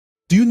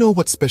Do you know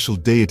what special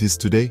day it is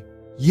today?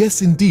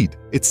 Yes, indeed,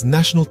 it's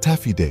National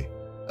Taffy Day,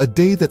 a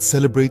day that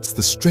celebrates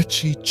the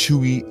stretchy,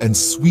 chewy, and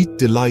sweet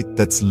delight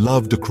that's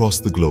loved across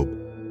the globe.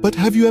 But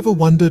have you ever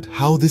wondered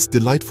how this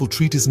delightful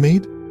treat is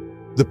made?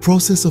 The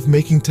process of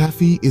making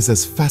taffy is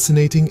as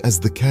fascinating as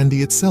the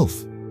candy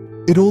itself.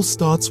 It all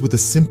starts with a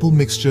simple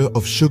mixture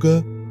of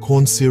sugar,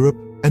 corn syrup,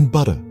 and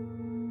butter.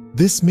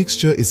 This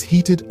mixture is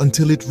heated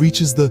until it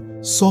reaches the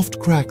soft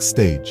crack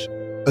stage,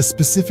 a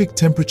specific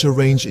temperature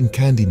range in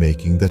candy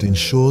making that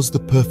ensures the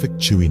perfect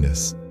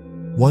chewiness.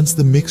 Once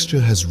the mixture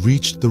has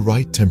reached the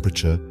right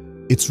temperature,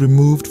 it's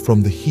removed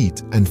from the heat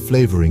and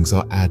flavorings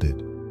are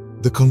added.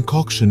 The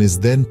concoction is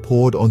then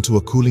poured onto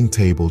a cooling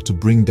table to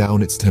bring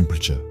down its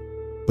temperature.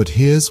 But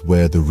here's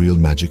where the real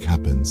magic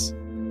happens.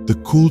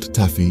 The cooled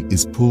taffy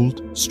is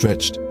pulled,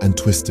 stretched, and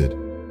twisted.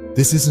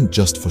 This isn't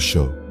just for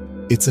show.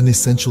 It's an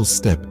essential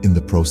step in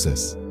the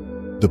process.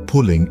 The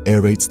pulling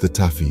aerates the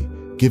taffy,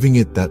 giving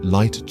it that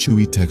light,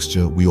 chewy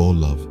texture we all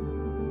love.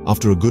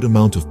 After a good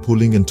amount of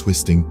pulling and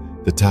twisting,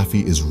 the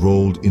taffy is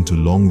rolled into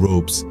long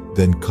ropes,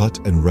 then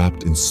cut and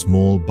wrapped in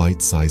small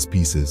bite-sized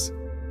pieces.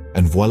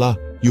 And voila,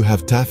 you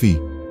have taffy.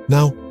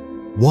 Now,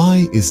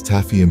 why is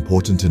taffy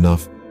important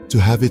enough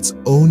to have its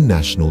own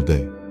national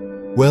day?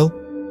 Well,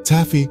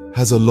 taffy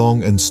has a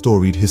long and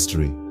storied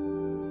history.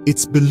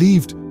 It's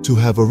believed to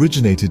have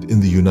originated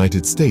in the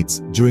United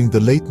States during the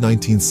late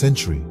 19th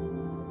century,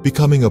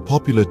 becoming a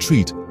popular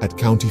treat at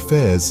county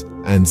fairs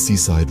and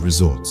seaside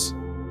resorts.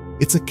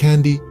 It's a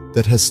candy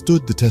that has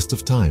stood the test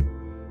of time,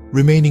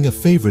 remaining a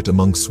favorite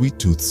among sweet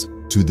tooths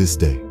to this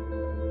day.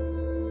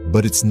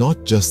 But it's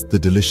not just the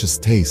delicious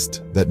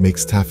taste that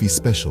makes taffy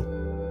special.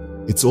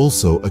 It's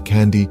also a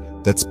candy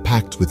that's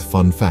packed with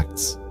fun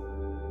facts.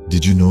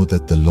 Did you know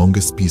that the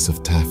longest piece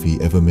of taffy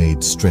ever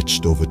made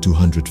stretched over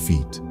 200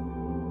 feet?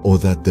 Or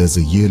that there's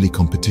a yearly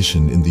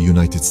competition in the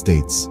United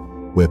States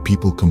where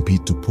people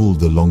compete to pull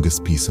the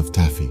longest piece of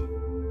taffy?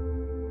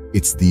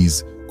 It's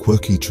these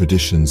quirky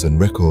traditions and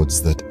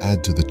records that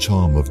add to the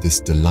charm of this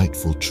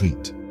delightful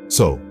treat.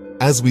 So,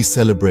 as we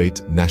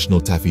celebrate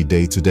National Taffy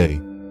Day today,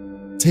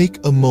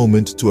 take a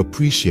moment to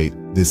appreciate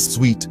this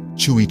sweet,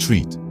 chewy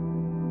treat.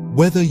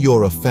 Whether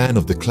you're a fan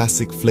of the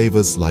classic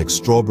flavors like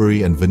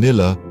strawberry and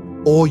vanilla,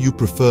 or you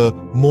prefer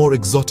more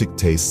exotic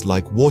tastes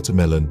like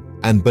watermelon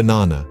and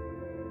banana,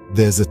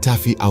 there's a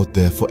taffy out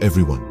there for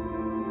everyone.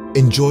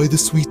 Enjoy the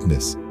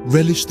sweetness,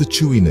 relish the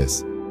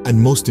chewiness,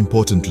 and most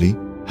importantly,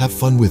 have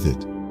fun with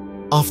it.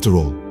 After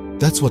all,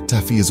 that's what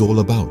taffy is all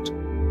about.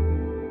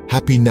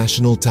 Happy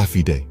National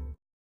Taffy Day!